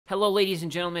Hello ladies and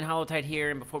gentlemen, Hollowtide here,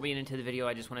 and before we get into the video,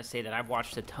 I just want to say that I've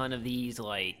watched a ton of these,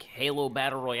 like, Halo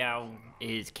Battle Royale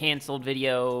is canceled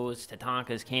videos,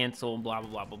 Tatanka's canceled, blah, blah,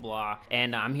 blah, blah, blah,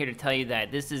 and I'm here to tell you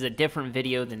that this is a different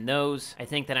video than those. I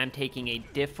think that I'm taking a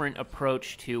different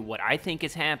approach to what I think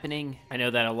is happening. I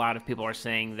know that a lot of people are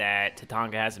saying that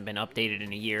Tatanka hasn't been updated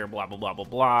in a year, blah, blah, blah, blah,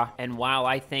 blah, and while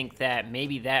I think that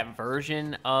maybe that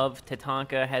version of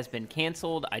Tatanka has been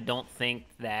canceled, I don't think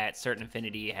that Certain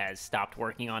Affinity has stopped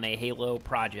working on a Halo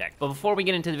project. But before we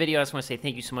get into the video, I just want to say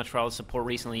thank you so much for all the support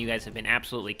recently. You guys have been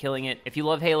absolutely killing it. If you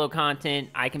love Halo content,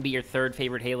 I can be your third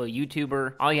favorite Halo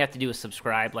YouTuber. All you have to do is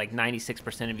subscribe, like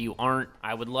 96% of you aren't.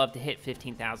 I would love to hit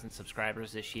 15,000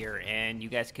 subscribers this year, and you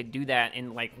guys could do that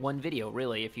in like one video,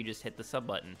 really, if you just hit the sub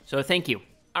button. So thank you.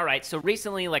 Alright, so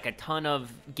recently, like, a ton of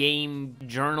game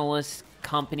journalists,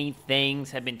 company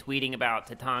things have been tweeting about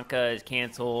Tatanka is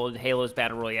canceled, Halo's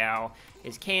Battle Royale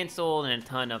is canceled, and a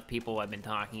ton of people have been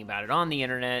talking about it on the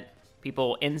internet.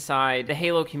 People inside the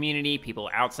Halo community, people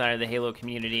outside of the Halo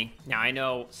community. Now, I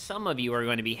know some of you are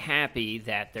going to be happy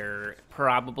that there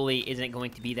probably isn't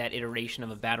going to be that iteration of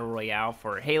a Battle Royale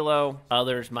for Halo.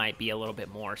 Others might be a little bit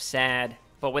more sad.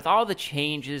 But with all the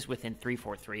changes within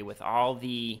 343, with all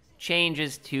the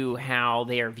changes to how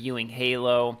they are viewing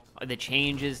Halo, the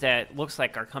changes that looks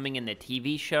like are coming in the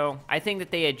TV show, I think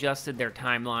that they adjusted their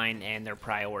timeline and their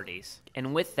priorities.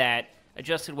 And with that,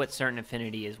 adjusted what Certain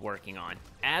Affinity is working on.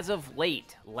 As of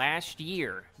late, last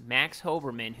year, Max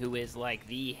Hoberman, who is like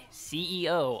the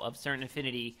CEO of Certain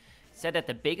Affinity, said that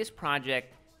the biggest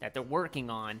project that they're working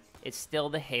on is still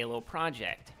the Halo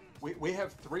project. We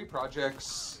have three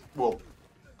projects, well,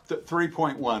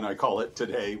 3.1 I call it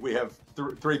today. We have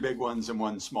three big ones and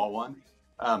one small one.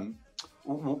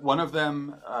 One of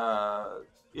them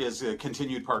is a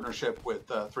continued partnership with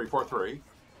 343.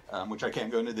 Which I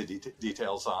can't go into the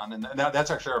details on, and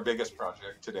that's actually our biggest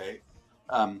project today.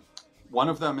 One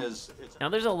of them is... Now,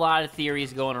 there's a lot of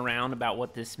theories going around about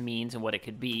what this means and what it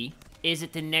could be. Is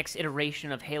it the next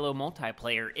iteration of Halo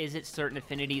multiplayer? Is it Certain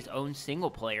Affinity's own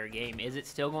single-player game? Is it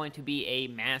still going to be a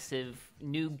massive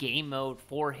new game mode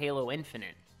for Halo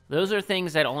Infinite? Those are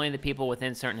things that only the people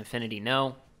within Certain Affinity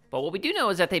know. But what we do know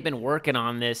is that they've been working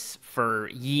on this for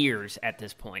years at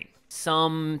this point.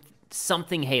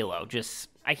 Something Halo, just...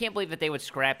 I can't believe that they would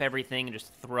scrap everything and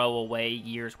just throw away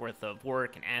years worth of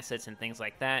work and assets and things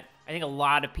like that. I think a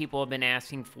lot of people have been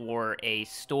asking for a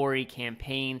story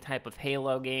campaign type of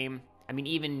Halo game. I mean,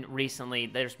 even recently,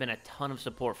 there's been a ton of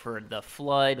support for the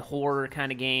Flood horror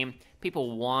kind of game.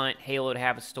 People want Halo to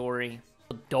have a story.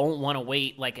 People don't want to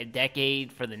wait like a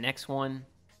decade for the next one.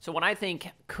 So what I think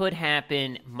could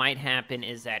happen, might happen,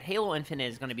 is that Halo Infinite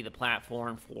is going to be the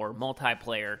platform for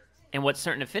multiplayer. And what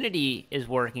Certain Affinity is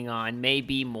working on may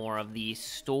be more of the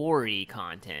story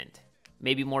content.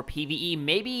 Maybe more PvE.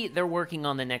 Maybe they're working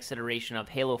on the next iteration of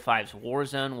Halo 5's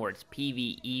Warzone, where it's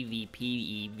PvE,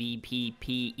 VP,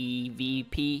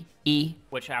 EVP, PvE,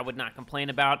 which I would not complain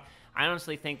about. I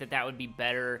honestly think that that would be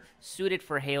better suited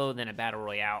for Halo than a Battle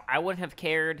Royale. I wouldn't have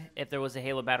cared if there was a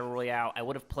Halo Battle Royale. I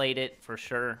would have played it for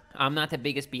sure. I'm not the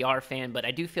biggest BR fan, but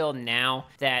I do feel now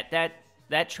that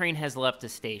that train has left the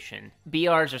station.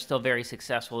 BRs are still very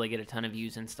successful. They get a ton of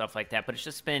views and stuff like that, but it's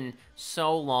just been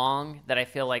so long that I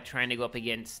feel like trying to go up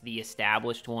against the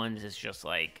established ones is just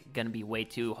like going to be way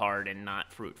too hard and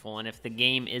not fruitful. And if the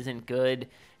game isn't good,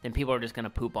 then people are just going to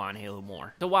poop on Halo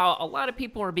more. So while a lot of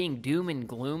people are being doom and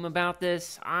gloom about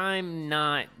this, I'm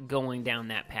not going down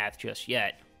that path just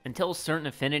yet. Until Certain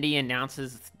Affinity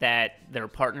announces that their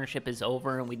partnership is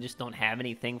over and we just don't have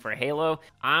anything for Halo,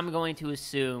 I'm going to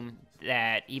assume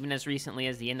that even as recently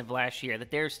as the end of last year,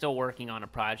 that they're still working on a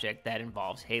project that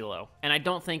involves Halo. And I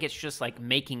don't think it's just like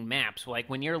making maps. Like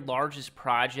when your largest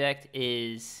project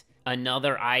is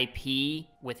another IP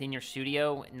within your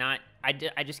studio,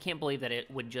 I just can't believe that it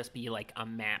would just be like a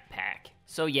map pack.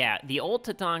 So yeah, the old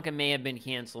Tatanka may have been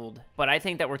canceled, but I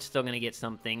think that we're still going to get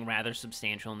something rather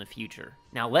substantial in the future.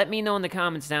 Now let me know in the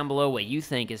comments down below what you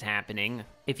think is happening.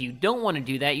 If you don't want to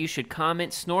do that, you should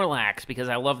comment Snorlax because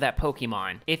I love that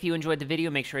Pokemon. If you enjoyed the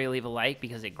video, make sure you leave a like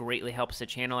because it greatly helps the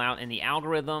channel out in the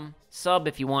algorithm. Sub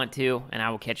if you want to, and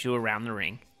I will catch you around the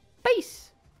ring. Peace!